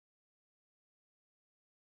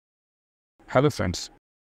Hello friends,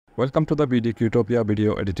 welcome to the Utopia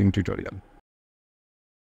video editing tutorial.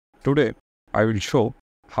 Today, I will show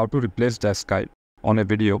how to replace the sky on a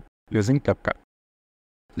video using CapCut.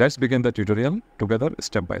 Let's begin the tutorial together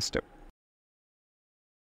step by step.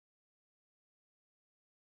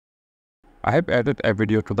 I have added a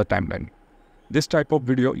video to the timeline. This type of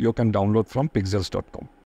video you can download from pixels.com.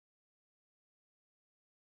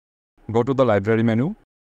 Go to the library menu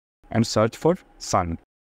and search for sun.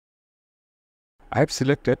 I have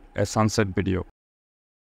selected a sunset video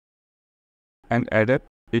and added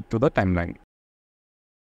it to the timeline.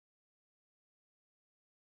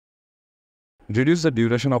 Reduce the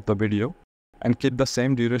duration of the video and keep the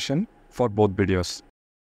same duration for both videos.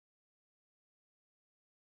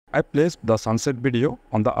 I placed the sunset video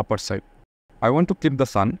on the upper side. I want to keep the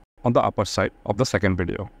sun on the upper side of the second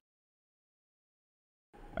video.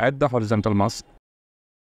 Add the horizontal mask.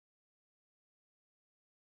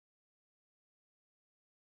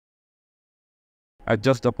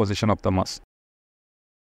 Adjust the position of the mask.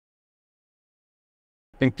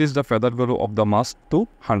 Increase the feather value of the mask to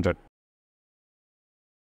 100.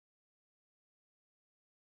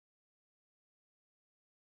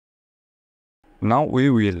 Now we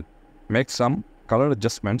will make some color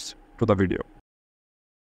adjustments to the video.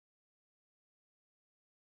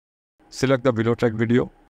 Select the below track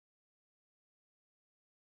video.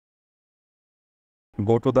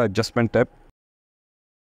 Go to the adjustment tab.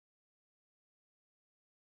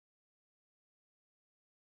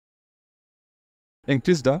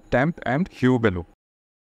 Increase the temp and hue value.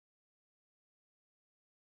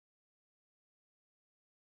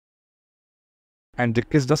 And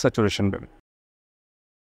decrease the saturation value.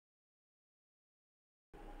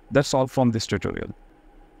 That's all from this tutorial.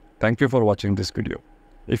 Thank you for watching this video.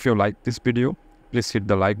 If you like this video, please hit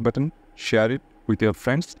the like button, share it with your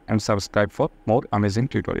friends and subscribe for more amazing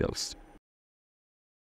tutorials.